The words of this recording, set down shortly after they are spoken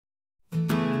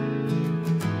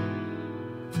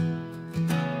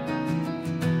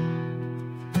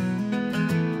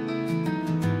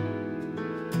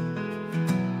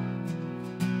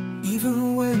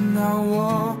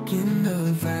walk in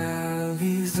the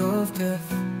valleys of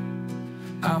death,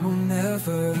 I will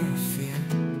never fear.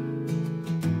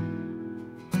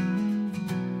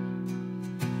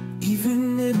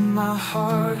 Even in my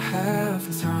heart, half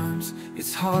times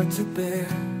it's hard to bear,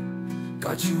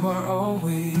 God, you are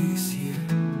always here.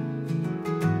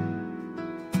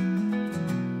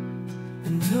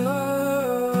 And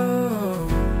oh,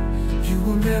 you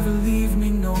will never leave me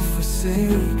nor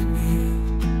forsake me.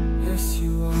 Yes,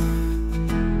 you are.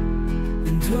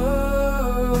 And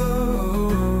oh,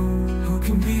 who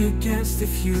can be against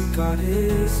if you, God,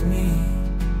 is me?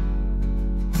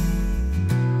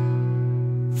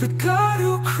 The God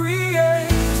who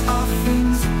creates all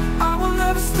things, I will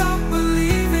never stop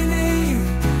believing in you,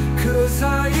 'cause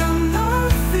I am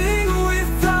nothing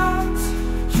without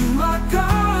you, my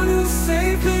God who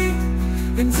saved me.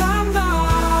 And I'm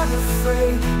not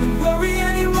afraid to worry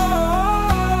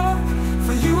anymore,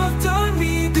 for you have done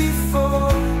me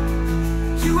before.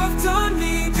 You have done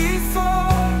me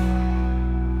before.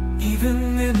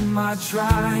 Even in my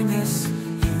dryness,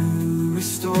 you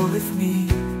restoreth me.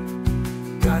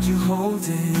 God, you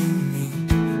holding me.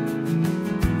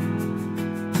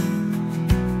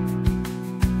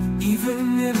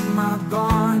 Even in my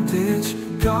bondage,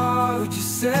 God, you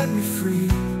set me free.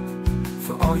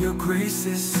 For all your grace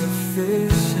is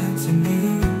sufficient to me.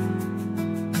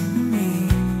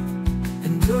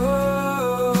 And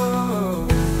oh,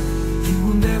 you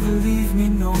will never leave me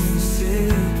nor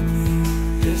forsake me.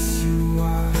 Yes, you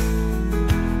are.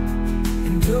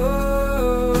 And oh,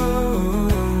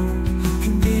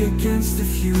 against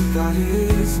if you, God,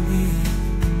 is me.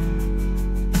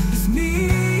 Is me.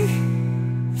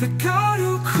 The God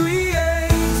who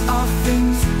creates all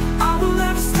things, I will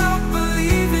never stop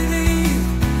believing in you,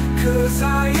 'cause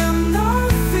I am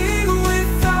nothing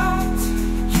without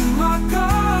you, my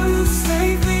God who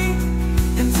saved me.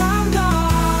 And I'm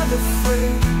not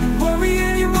afraid to worry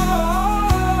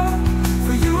anymore,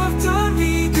 for you have done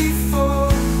me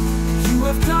before. You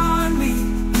have done me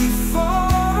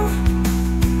before.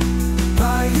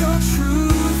 By your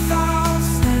truth I'll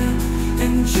stand,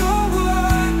 and your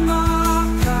word my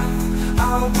God,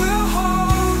 I will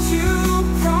hold you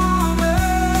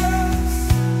promise.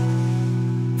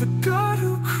 The God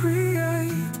who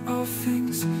creates all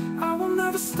things, I will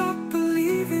never stop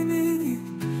believing in you,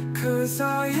 'cause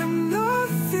I am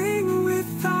nothing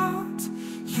without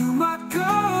you, my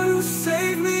God who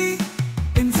saved me.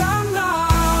 And I'm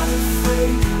not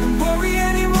afraid to worry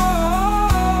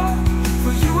anymore,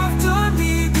 for you have done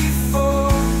me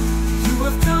before. You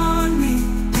have done me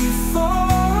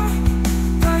before.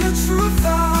 By your truth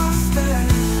I'll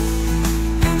stand,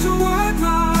 and your word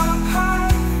my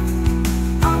heart,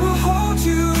 I will hold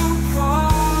you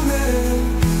promise.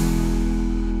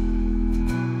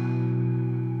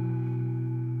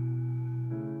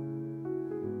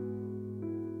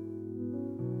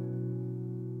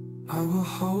 I will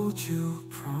hold you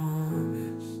promise.